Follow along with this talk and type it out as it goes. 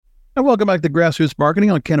And welcome back to Grassroots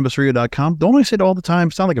Marketing on CannabisRadio.com. Don't I say it all the time?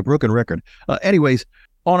 Sound like a broken record. Anyways,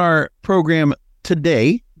 on our program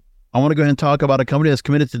today, I want to go ahead and talk about a company that's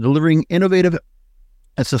committed to delivering innovative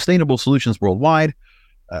and sustainable solutions worldwide.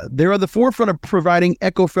 They're at the forefront of providing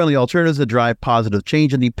eco-friendly alternatives that drive positive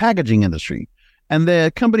change in the packaging industry. And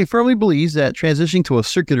the company firmly believes that transitioning to a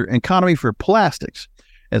circular economy for plastics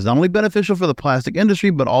is not only beneficial for the plastic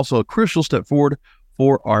industry, but also a crucial step forward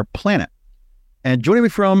for our planet. And joining me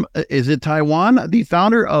from, is it Taiwan, the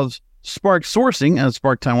founder of Spark Sourcing and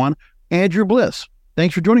Spark Taiwan, Andrew Bliss.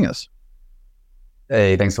 Thanks for joining us.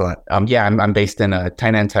 Hey, thanks a lot. I'm based in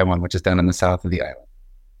Tainan, Taiwan, which is down in the south of the island.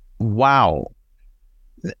 Wow.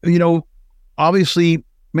 You know, obviously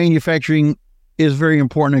manufacturing is very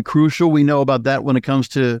important and crucial. We know about that when it comes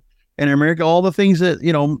to, in America, all the things that,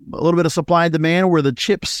 a little bit of supply and demand where the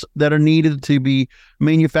chips that are needed to be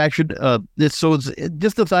manufactured. It's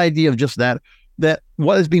just the idea of just that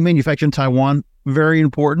what is being manufactured in Taiwan, very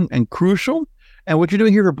important and crucial. And what you're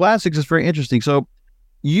doing here for plastics is very interesting. So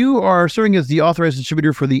you are serving as the authorized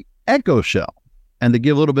distributor for the Echo Shell. And to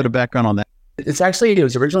give a little bit of background on that. It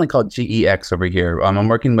was originally called GEX over here. I'm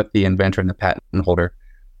working with the inventor and the patent holder.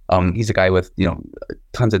 He's a guy with,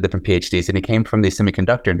 tons of different PhDs, and he came from the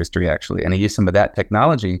semiconductor industry, actually. And he used some of that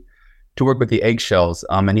technology to work with the eggshells.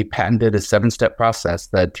 And he patented a 7-step process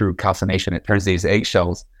that through calcination, it turns these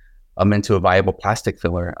eggshells into a viable plastic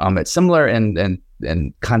filler. It's similar in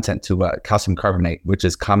content to calcium carbonate, which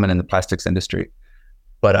is common in the plastics industry.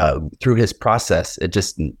 But through his process, it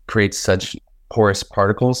just creates such porous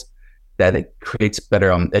particles that it creates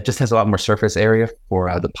better. It just has a lot more surface area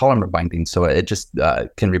for the polymer binding. So it just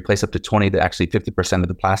can replace up to 20 to actually 50% of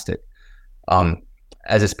the plastic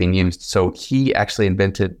as it's being used. So he actually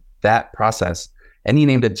invented that process. And he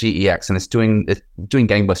named it GEX, and it's doing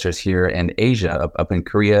gangbusters here in Asia, up in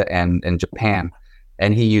Korea and in Japan.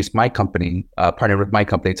 And he used my company, partnered with my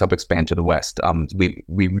company to help expand to the West. We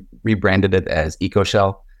rebranded it as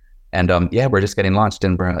EcoShell, and we're just getting launched,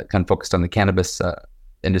 and we're kind of focused on the cannabis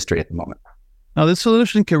industry at the moment. Now, this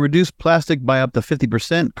solution can reduce plastic by up to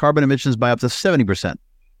 50%, carbon emissions by up to 70%,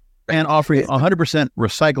 and offering 100%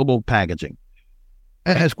 recyclable packaging.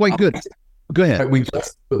 That's quite good. Go ahead.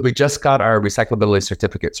 We just got our recyclability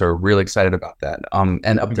certificate, so we're really excited about that.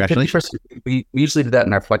 And up to 50%, we usually do that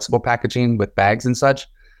in our flexible packaging with bags and such.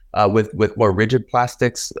 With more rigid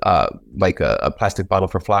plastics, like a plastic bottle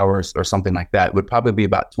for flowers or something like that, would probably be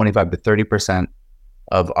about 25 to 30%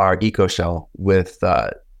 of our EcoShell with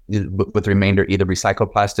the remainder either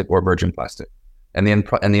recycled plastic or virgin plastic, and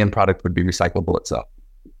the end product would be recyclable itself.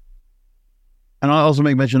 And I'll also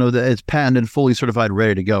make mention of that it's patented, fully certified,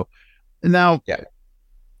 ready to go. Now,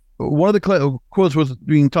 one of the quotes was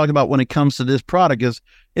being talked about when it comes to this product is,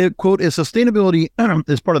 quote, is sustainability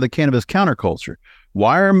is part of the cannabis counterculture.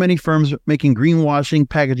 Why are many firms making greenwashing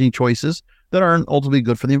packaging choices that aren't ultimately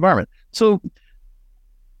good for the environment? So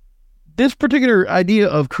this particular idea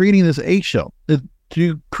of creating this eggshell is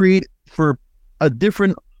to create for a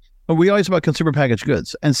different, we always talk about consumer packaged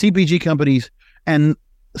goods, and CPG companies and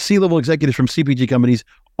C-level executives from CPG companies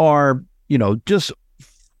are, just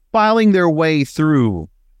filing their way through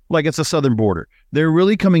like it's a southern border. They're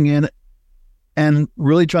really coming in and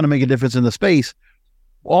really trying to make a difference in the space,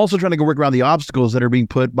 also trying to go work around the obstacles that are being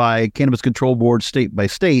put by Cannabis Control Board state by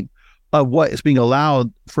state of what is being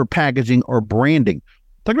allowed for packaging or branding.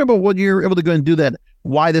 Talk about what you're able to go and do that,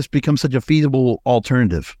 why this becomes such a feasible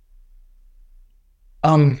alternative.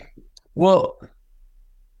 With all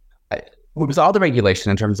the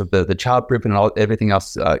regulation in terms of the child-proof and everything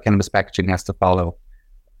else cannabis packaging has to follow,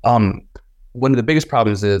 one of the biggest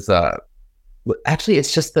problems is actually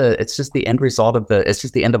it's just the end result of it's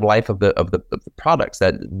just the end of life of the products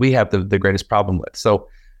that we have the greatest problem with. So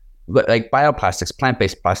like bioplastics,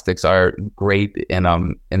 plant-based plastics are great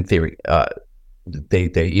in theory.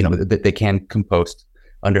 They can compost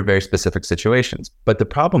under very specific situations. But the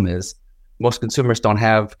problem is most consumers don't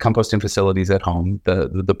have composting facilities at home.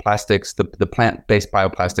 The plastics, the plant-based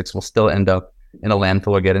bioplastics will still end up in a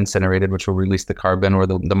landfill or get incinerated, which will release the carbon or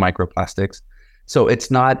the microplastics. So it's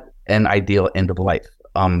not an ideal end of life.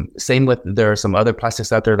 Same with, there are some other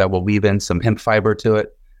plastics out there that will weave in some hemp fiber to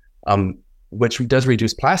it, which does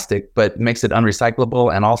reduce plastic, but makes it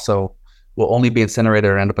unrecyclable and also will only be incinerated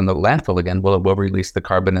or end up in the landfill again. Will release the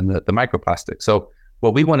carbon and the microplastic. So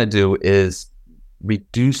what we want to do is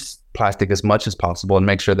reduce plastic as much as possible and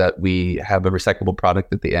make sure that we have a recyclable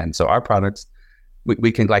product at the end. So our products,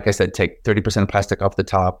 we can, like I said, take 30% of plastic off the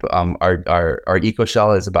top. Our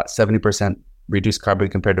EcoShell is about 70% reduced carbon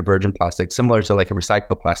compared to virgin plastic, similar to like a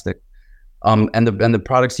recycled plastic. And the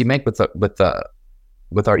products you make with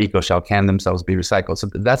with our eco shell can themselves be recycled. So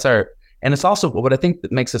that's and it's also what I think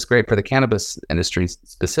that makes us great for the cannabis industry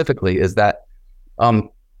specifically is that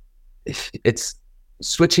it's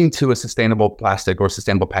switching to a sustainable plastic or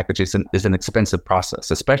sustainable packaging is an expensive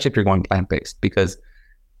process, especially if you're going plant-based, because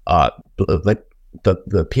like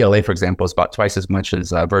the PLA, for example, is about twice as much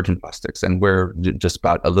as virgin plastics, and we're just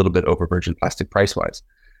about a little bit over virgin plastic price-wise.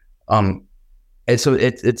 And so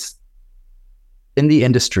it's in the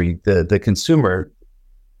industry, the consumer,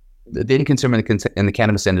 the end consumer in the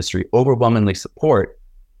cannabis industry overwhelmingly support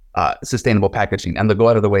sustainable packaging, and they'll go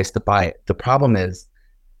out of their ways to buy it. The problem is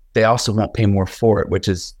they also won't pay more for it, which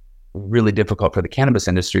is really difficult for the cannabis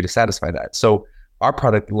industry to satisfy that. So our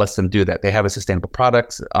product lets them do that. They have a sustainable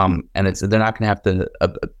product, and they're not going to have to.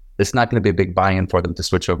 It's not going to be a big buy-in for them to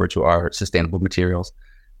switch over to our sustainable materials.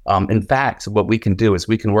 In fact, what we can do is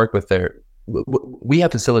we can work with we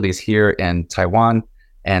have facilities here in Taiwan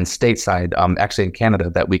and stateside, actually in Canada,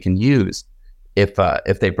 that we can use if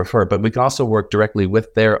they prefer. But we can also work directly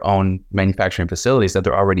with their own manufacturing facilities that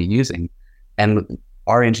they're already using, and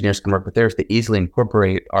our engineers can work with theirs to easily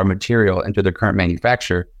incorporate our material into their current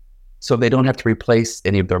manufacture. So they don't have to replace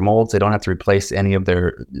any of their molds. They don't have to replace any of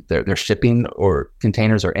their shipping or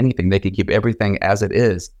containers or anything. They could keep everything as it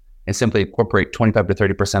is and simply incorporate 25 to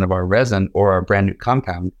 30% of our resin or our brand new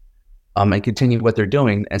compound, and continue what they're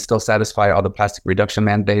doing and still satisfy all the plastic reduction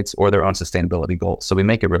mandates or their own sustainability goals. So we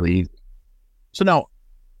make it really easy. So now,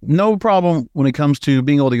 no problem when it comes to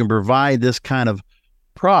being able to provide this kind of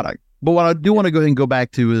product. But what I do want to go ahead and go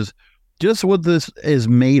back to is just what this is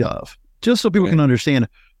made of, just so people can understand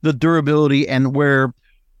the durability and where,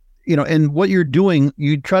 and what you're doing.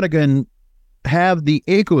 You try to go and have the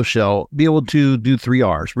eco shell be able to do 3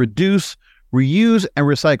 R's: reduce, reuse, and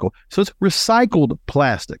recycle. So it's recycled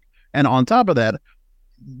plastic. And on top of that,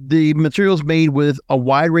 the material's made with a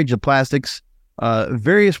wide range of plastics,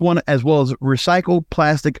 various one, as well as recycled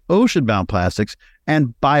plastic, ocean-bound plastics,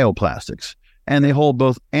 and bioplastics. And they hold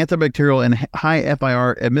both antibacterial and high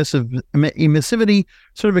FIR emissivity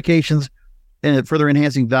certifications, and further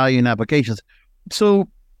enhancing value in applications. So,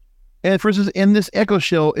 and for instance, in this eco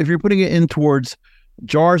shell, if you're putting it in towards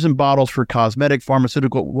jars and bottles for cosmetic,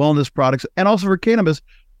 pharmaceutical, wellness products, and also for cannabis,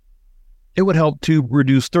 it would help to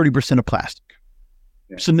reduce 30% of plastic.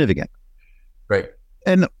 Yeah. Significant. Right.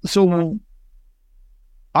 And so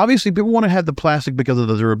obviously people want to have the plastic because of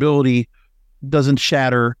the durability, doesn't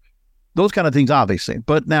shatter, those kind of things, obviously.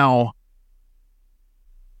 But now,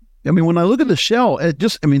 I mean, when I look at the shell, it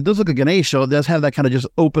does look like an A shell. It does have that kind of just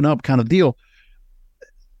open up kind of deal.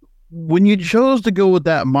 When you chose to go with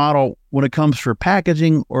that model, when it comes for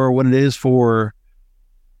packaging or when it is for,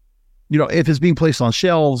 if it's being placed on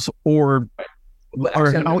shelves or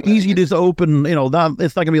how easy it is to open, it's not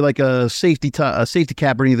going to be like a safety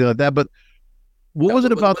cap or anything like that. But what was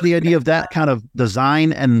it about the idea of that kind of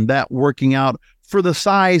design and that working out for the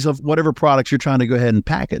size of whatever products you're trying to go ahead and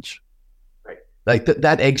package? Right. Like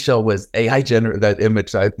that eggshell was that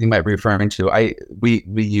image you might be referring to. We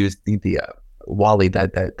used the Wally,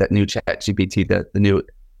 that new Chat GPT, the new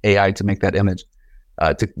AI to make that image,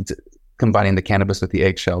 to combining the cannabis with the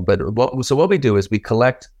eggshell. But what we do is we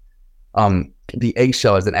collect the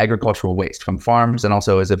eggshell as an agricultural waste from farms and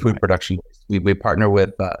also as a food production waste. We partner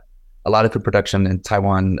with a lot of food production in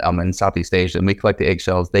Taiwan and Southeast Asia, and we collect the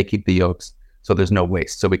eggshells. They keep the yolks, so there's no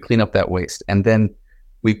waste. So we clean up that waste, and then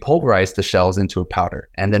we pulverize the shells into a powder.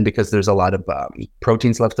 And then because there's a lot of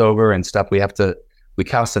proteins left over and stuff, we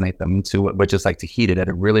calcinate them which is like to heat it at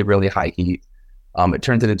a really, really high heat. It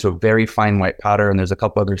turns it into a very fine white powder, and there's a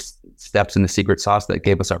couple other steps in the secret sauce that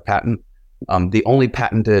gave us our patent. The only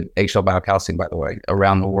patented eggshell biocalcium, by the way,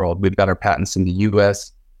 around the world. We've got our patents in the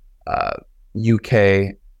US,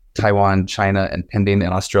 UK, Taiwan, China, and pending in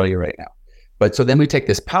Australia right now. But so then we take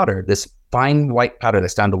this powder, this fine white powder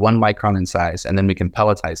that's down to 1 micron in size, and then we can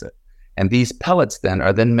pelletize it. And these pellets then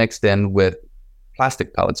are mixed in with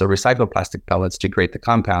plastic pellets or recycled plastic pellets to create the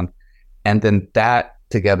compound. And then that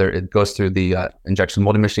together, it goes through the injection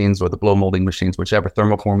molding machines or the blow molding machines, whichever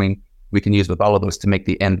thermoforming we can use with all of those to make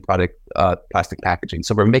the end product plastic packaging.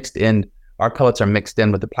 So our pellets are mixed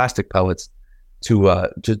in with the plastic pellets to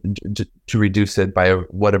reduce it by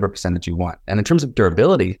whatever percentage you want. And in terms of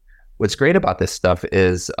durability, what's great about this stuff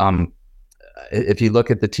is if you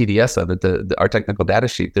look at the TDS of it, our technical data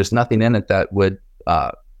sheet, there's nothing in it that would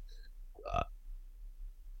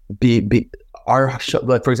be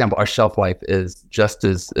like, for example, our shelf life is just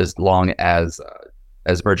as long as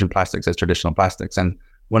virgin plastics, as traditional plastics. And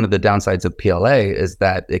one of the downsides of PLA is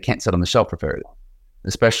that it can't sit on the shelf for very long,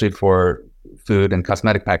 especially for food and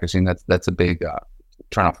cosmetic packaging. That's a big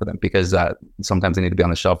turnoff for them because sometimes they need to be on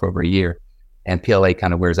the shelf for over a year. and PLA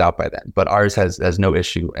kind of wears out by then. But ours has no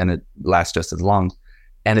issue, and it lasts just as long.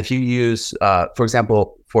 And if you use, for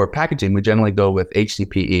example, for packaging, we generally go with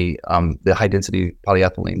HDPE, the high density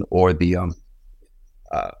polyethylene, or the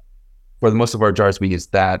for the most of our jars we use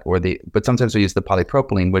that, but sometimes we use the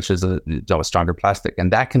polypropylene, which is a stronger plastic,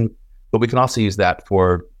 and but we can also use that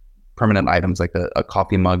for permanent items like a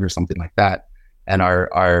coffee mug or something like that. And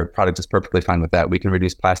our product is perfectly fine with that. We can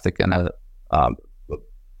reduce plastic in a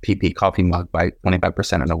PP coffee mug by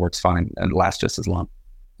 25%, and it works fine and lasts just as long.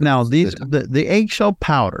 Now, the eggshell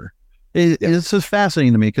powder is just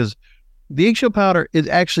fascinating to me, because the eggshell powder is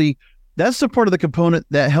actually, that's the part of the component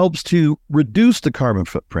that helps to reduce the carbon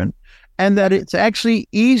footprint, and that it's actually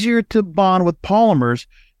easier to bond with polymers.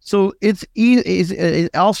 So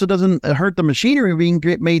it also doesn't hurt the machinery being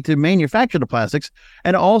made to manufacture the plastics,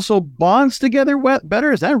 and also bonds together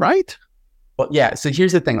better. Is that right? Well, yeah. So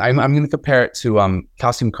here's the thing. I'm going to compare it to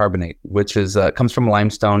calcium carbonate, which is comes from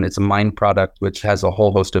limestone. It's a mined product, which has a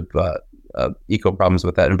whole host of eco problems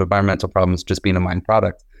with that, and environmental problems just being a mined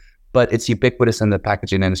product. But it's ubiquitous in the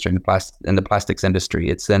packaging industry, in the plastics industry.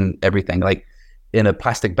 It's in everything. Like in a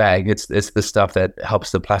plastic bag, it's the stuff that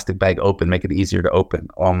helps the plastic bag open, make it easier to open.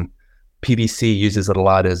 PVC uses it a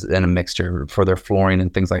lot as in a mixture for their flooring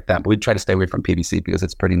and things like that. But we try to stay away from PVC because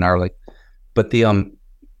it's pretty gnarly. But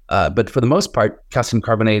but for the most part, calcium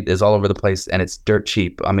carbonate is all over the place, and it's dirt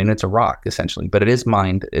cheap. I mean, it's a rock essentially, but it is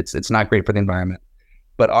mined. It's not great for the environment.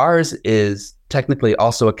 But ours is technically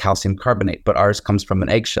also a calcium carbonate, but ours comes from an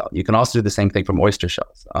eggshell. You can also do the same thing from oyster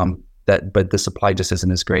shells. But the supply just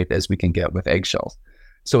isn't as great as we can get with eggshells.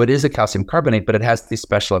 So it is a calcium carbonate, but it has these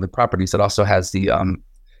special other properties. It also has the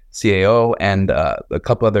CaO and a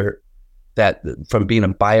couple other, that from being a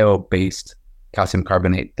bio-based calcium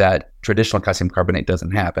carbonate that traditional calcium carbonate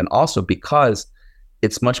doesn't have. And also because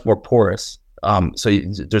it's much more porous,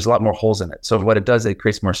 there's a lot more holes in it. So what it does, it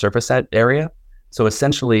creates more surface area. So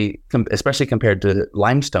essentially, especially compared to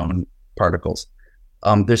limestone particles,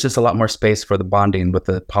 there's just a lot more space for the bonding with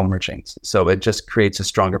the polymer chains. So it just creates a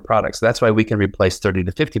stronger product. So that's why we can replace 30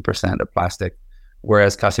 to 50% of plastic,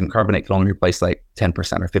 whereas calcium carbonate can only replace like 10%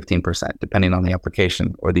 or 15%, depending on the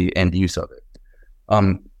application or the end use of it.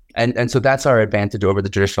 And so that's our advantage over the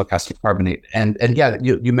traditional calcium carbonate. And yeah,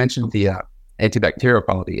 you mentioned the antibacterial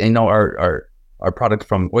quality. And our product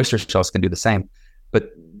from oyster shells can do the same,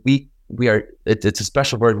 but it's a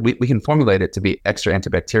special word. We can formulate it to be extra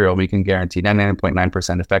antibacterial. We can guarantee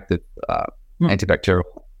 99.9% effective antibacterial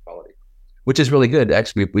quality, which is really good.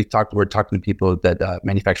 Actually, we're talking to people that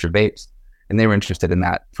manufacture vapes, and they were interested in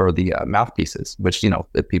that for the mouthpieces, which,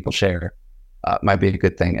 if people share, might be a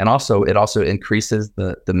good thing. And also, it also increases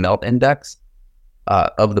the melt index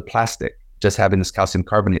of the plastic, just having this calcium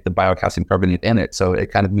carbonate, the biocalcium carbonate in it. So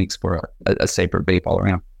it kind of makes for a safer vape all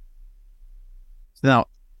around. Now,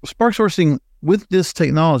 spark sourcing with this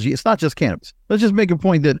technology, it's not just cannabis. Let's just make a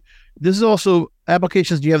point that this is also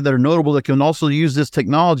applications you have that are notable that can also use this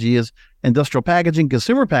technology as industrial packaging,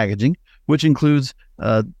 consumer packaging, which includes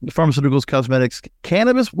pharmaceuticals, cosmetics,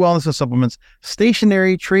 cannabis, wellness and supplements,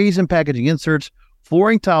 stationery, trays and packaging inserts,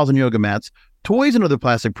 flooring, tiles and yoga mats, toys and other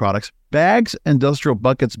plastic products, bags, industrial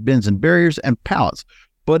buckets, bins and barriers, and pallets.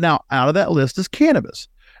 But now out of that list is cannabis.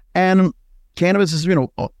 And cannabis is,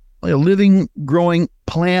 a living, growing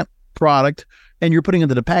plant product, and you're putting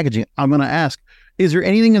into the packaging. I'm going to ask, is there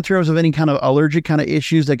anything in terms of any kind of allergic kind of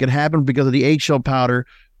issues that could happen because of the eggshell powder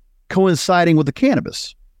coinciding with the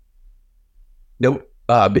cannabis? Nope.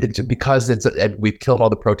 Because we've killed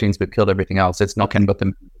all the proteins, we've killed everything else. It's nothing but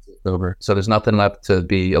the over. So there's nothing left to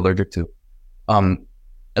be allergic to. And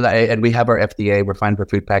we have our FDA. We're fine for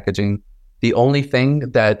food packaging. The only thing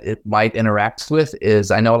that it might interact with is,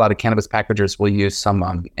 I know a lot of cannabis packagers will use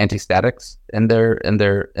some antistatics in their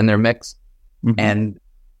mix, and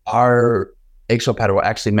our eggshell powder will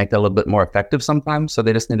actually make that a little bit more effective sometimes. So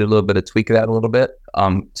they just need a little bit of tweak that a little bit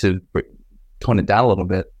to tone it down a little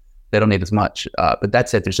bit. They don't need as much, but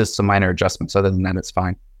that's it. There's just some minor adjustments. Other than that, it's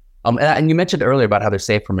fine. And you mentioned earlier about how they're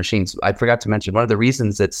safe for machines. I forgot to mention, one of the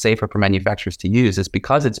reasons it's safer for manufacturers to use is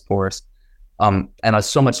because it's porous. And it's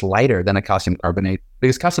so much lighter than a calcium carbonate,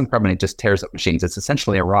 because calcium carbonate just tears up machines. It's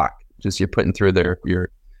essentially a rock, just you're putting through the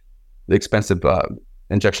expensive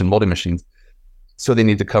injection molding machines. So they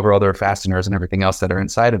need to cover all their fasteners and everything else that are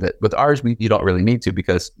inside of it. With ours, you don't really need to,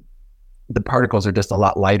 because the particles are just a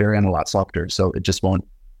lot lighter and a lot softer. So it just won't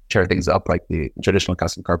tear things up like the traditional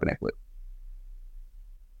calcium carbonate would.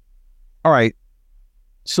 All right.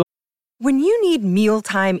 So When you need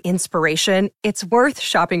mealtime inspiration, it's worth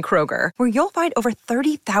shopping Kroger, where you'll find over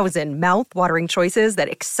 30,000 mouth-watering choices that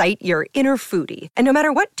excite your inner foodie. And no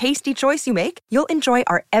matter what tasty choice you make, you'll enjoy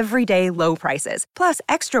our everyday low prices, plus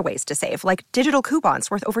extra ways to save, like digital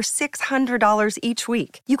coupons worth over $600 each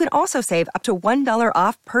week. You can also save up to $1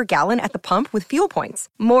 off per gallon at the pump with fuel points.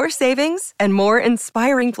 More savings and more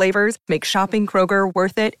inspiring flavors make shopping Kroger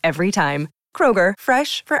worth it every time. Kroger,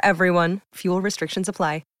 fresh for everyone. Fuel restrictions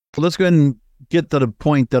apply. Let's go ahead and get to the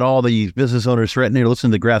point that all the business owners threatening to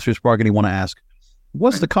listen to grassroots marketing want to ask.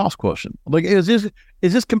 What's the cost quotient? Like, is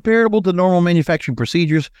this comparable to normal manufacturing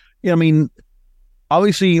procedures? I mean,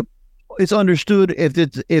 obviously, it's understood if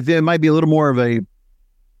there might be a little more of a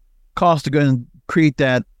cost to go and create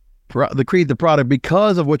the product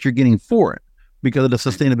because of what you're getting for it, because of the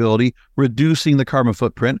sustainability, reducing the carbon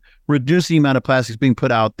footprint, reducing the amount of plastics being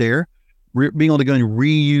put out there, being able to go and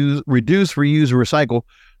reuse, or recycle.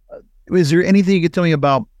 Is there anything you could tell me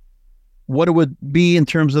about what it would be in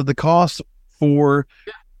terms of the cost for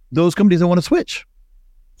those companies that want to switch?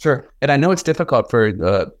 Sure. And I know it's difficult for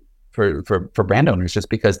brand owners just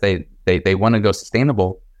because they want to go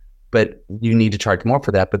sustainable, but you need to charge more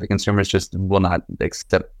for that. But the consumers just will not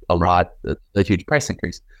accept a huge price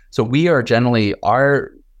increase. So we are generally,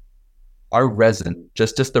 our resin,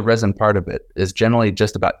 just the resin part of it is generally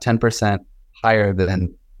just about 10% higher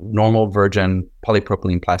than normal virgin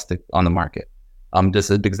polypropylene plastic on the market.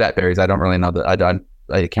 Just because that varies. I don't really know I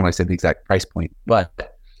can't really say the exact price point.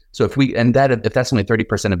 But so if that's only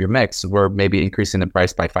 30% of your mix, we're maybe increasing the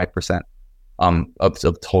price by 5%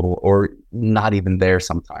 of total, or not even there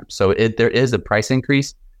sometimes. So there is a price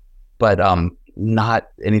increase, but not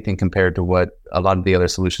anything compared to what a lot of the other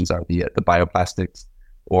solutions are, the bioplastics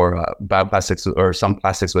or some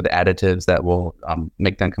plastics with additives that will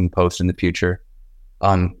make them compost in the future.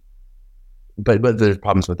 But there's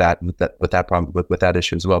problems with that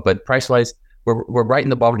issue as well. But price wise, we're right in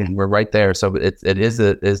the ballgame. We're right there. So it is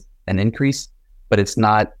an increase, but it's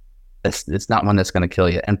not one that's going to kill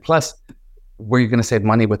you. And plus, where you're going to save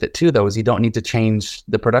money with it too, though, is you don't need to change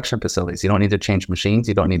the production facilities. You don't need to change machines.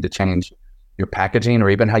 You don't need to change your packaging or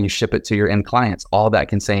even how you ship it to your end clients. All that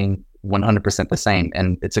can stay 100% the same.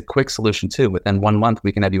 And it's a quick solution too. Within 1 month,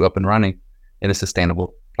 we can have you up and running in a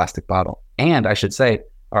sustainable plastic bottle. And I should say,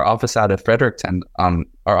 our office out of Fredericton,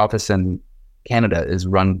 our office in Canada is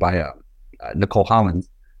run by Nicole Holland,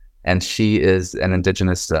 and she is an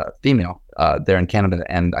Indigenous female there in Canada.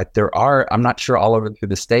 And I'm not sure all over through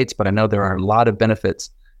the States, but I know there are a lot of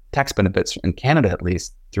tax benefits in Canada at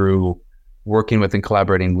least, through working with and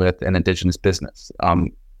collaborating with an Indigenous business,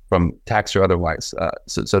 from tax or otherwise.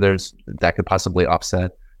 So there's that could possibly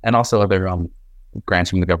offset, and also other grants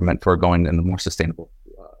from the government for going in a more sustainable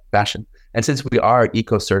fashion. And since we are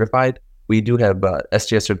eco-certified, we do have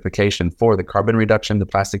SGS certification for the carbon reduction, the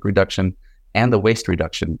plastic reduction, and the waste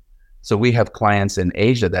reduction. So we have clients in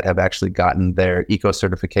Asia that have actually gotten their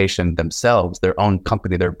eco-certification themselves, their own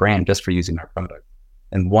company, their brand, just for using our product.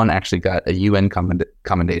 And one actually got a UN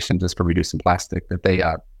commendation just for reducing plastic that they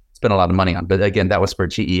spent a lot of money on. But again, that was for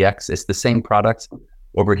GEX. It's the same product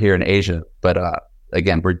over here in Asia, but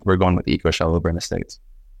again, we're going with EcoShell over in the States.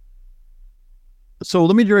 So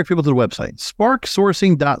let me direct people to the website,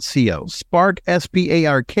 sparksourcing.co, spark,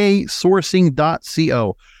 SPARK,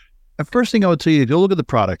 sourcing.co. The first thing I would tell you, go look at the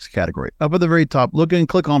products category. Up at the very top, look and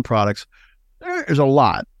click on products. There's a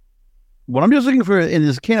lot. What I'm just looking for in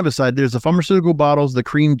this cannabis side, there's the pharmaceutical bottles, the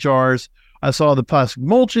cream jars. I saw the plastic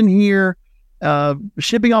mulch in here,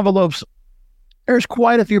 shipping envelopes. There's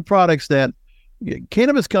quite a few products that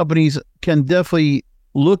cannabis companies can definitely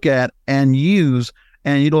look at and use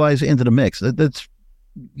and utilize into the mix.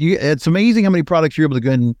 It's amazing how many products you're able to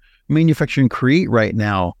go and manufacture and create right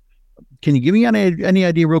now. Can you give me any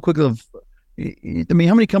idea real quick of, how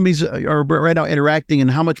many companies are right now interacting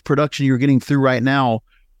and how much production you're getting through right now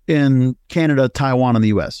in Canada, Taiwan, and the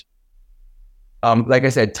US? Like I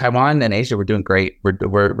said, Taiwan and Asia, we're doing great.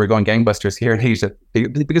 We're going gangbusters here in Asia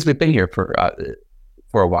because we've been here for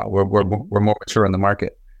a while. We're more mature in the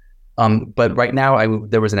market. But right now,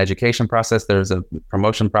 there was an education process. There's a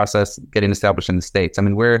promotion process getting established in the States. I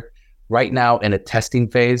mean, we're right now in a testing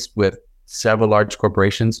phase with several large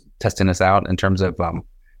corporations testing us out in terms of,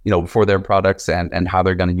 for their products and how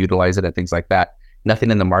they're going to utilize it and things like that. Nothing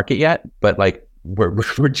in the market yet, but like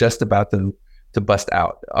we're just about to bust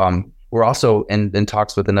out. We're also in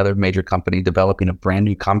talks with another major company developing a brand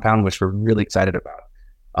new compound, which we're really excited about.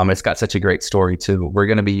 It's got such a great story too. We're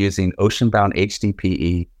going to be using ocean-bound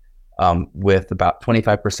HDPE with about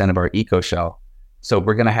 25% of our EcoShell. So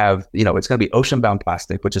we're going to have, it's going to be ocean-bound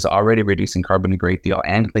plastic, which is already reducing carbon a great deal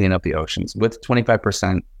and cleaning up the oceans, with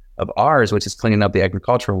 25% of ours, which is cleaning up the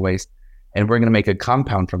agricultural waste. And we're going to make a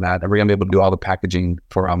compound from that. And we're going to be able to do all the packaging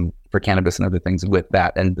for cannabis and other things with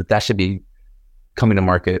that. And that should be coming to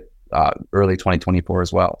market early 2024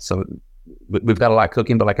 as well. So we've got a lot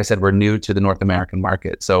cooking, but like I said, we're new to the North American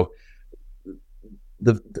market. So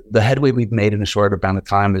the headway we've made in a short amount of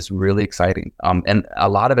time is really exciting. And a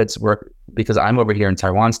lot of it's work because I'm over here in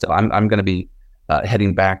Taiwan still. I'm going to be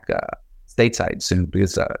heading back stateside soon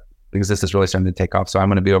because this is really starting to take off. So I'm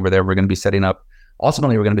going to be over there. We're going to be setting up.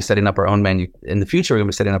 Ultimately, we're going to be setting up our own in the future. We're going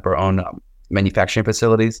to be setting up our own manufacturing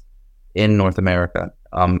facilities in North America,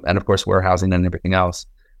 and of course, warehousing and everything else.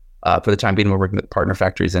 For the time being, we're working with partner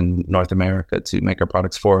factories in North America to make our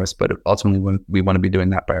products for us. But ultimately, we want to be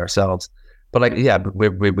doing that by ourselves. But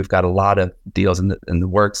we've got a lot of deals in the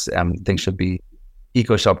works. Things should be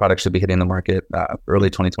EcoShell products should be hitting the market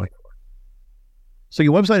early 2024. So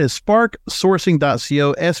your website is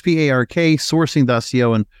sparksourcing.co, SPARK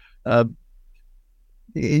sourcing.co, and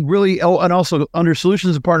it really, and also under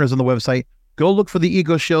solutions and partners on the website, go look for the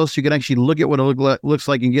EcoShell so you can actually look at what it looks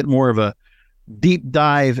like and get more of a deep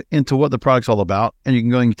dive into what the product's all about. And you can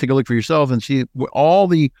go and take a look for yourself and see all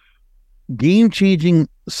the game-changing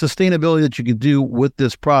sustainability that you can do with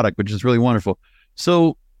this product, which is really wonderful.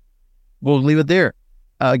 So we'll leave it there.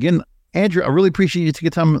 Again, Andrew, I really appreciate you taking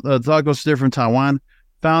time to talk to us there from Taiwan,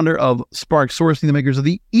 founder of Spark Sourcing, the makers of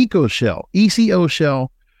the EcoShell, ECO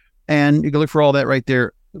Shell. And you can look for all that right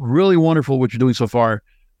there. Really wonderful what you're doing so far.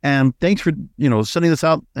 And thanks for, sending this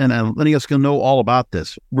out and letting us know all about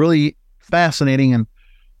this. Really fascinating. And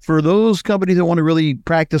for those companies that want to really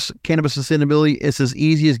practice cannabis sustainability, it's as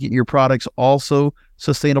easy as getting your products also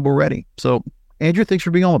sustainable ready. So, Andrew, thanks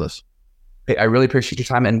for being on with us. Hey, I really appreciate your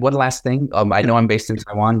time. And one last thing, I know I'm based in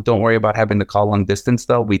Taiwan. Don't worry about having to call long distance,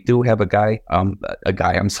 though. We do have we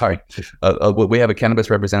have a cannabis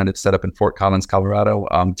representative set up in Fort Collins, Colorado,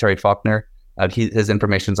 Terry Faulkner. His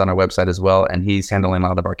information's on our website as well, and he's handling a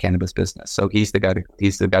lot of our cannabis business. So he's the guy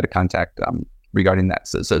to contact regarding that.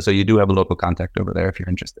 So you do have a local contact over there if you're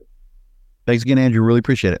interested. Thanks again, Andrew. Really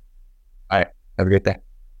appreciate it. All right. Have a great day.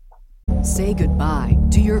 Say goodbye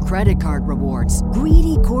to your credit card rewards.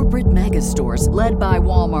 Greedy corporate mega stores, led by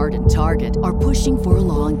Walmart and Target, are pushing for a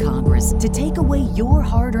law in Congress to take away your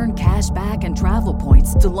hard-earned cash back and travel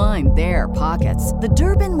points to line their pockets. The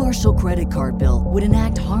Durbin-Marshall credit card bill would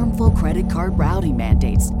enact harmful credit card routing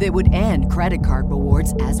mandates that would end credit card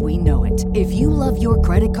rewards as we know it. If you love your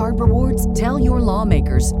credit card rewards, tell your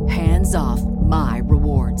lawmakers, hands off my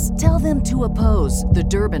rewards. Tell them to oppose the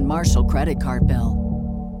Durbin-Marshall credit card bill.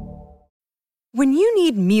 When you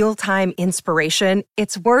need mealtime inspiration,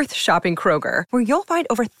 it's worth shopping Kroger, where you'll find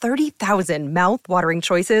over 30,000 mouth-watering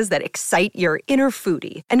choices that excite your inner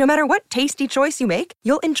foodie. And no matter what tasty choice you make,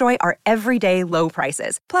 you'll enjoy our everyday low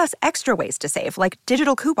prices, plus extra ways to save, like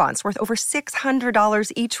digital coupons worth over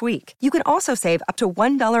 $600 each week. You can also save up to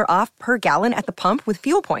 $1 off per gallon at the pump with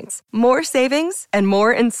fuel points. More savings and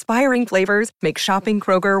more inspiring flavors make shopping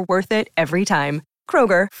Kroger worth it every time.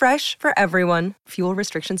 Kroger, fresh for everyone. Fuel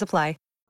restrictions apply.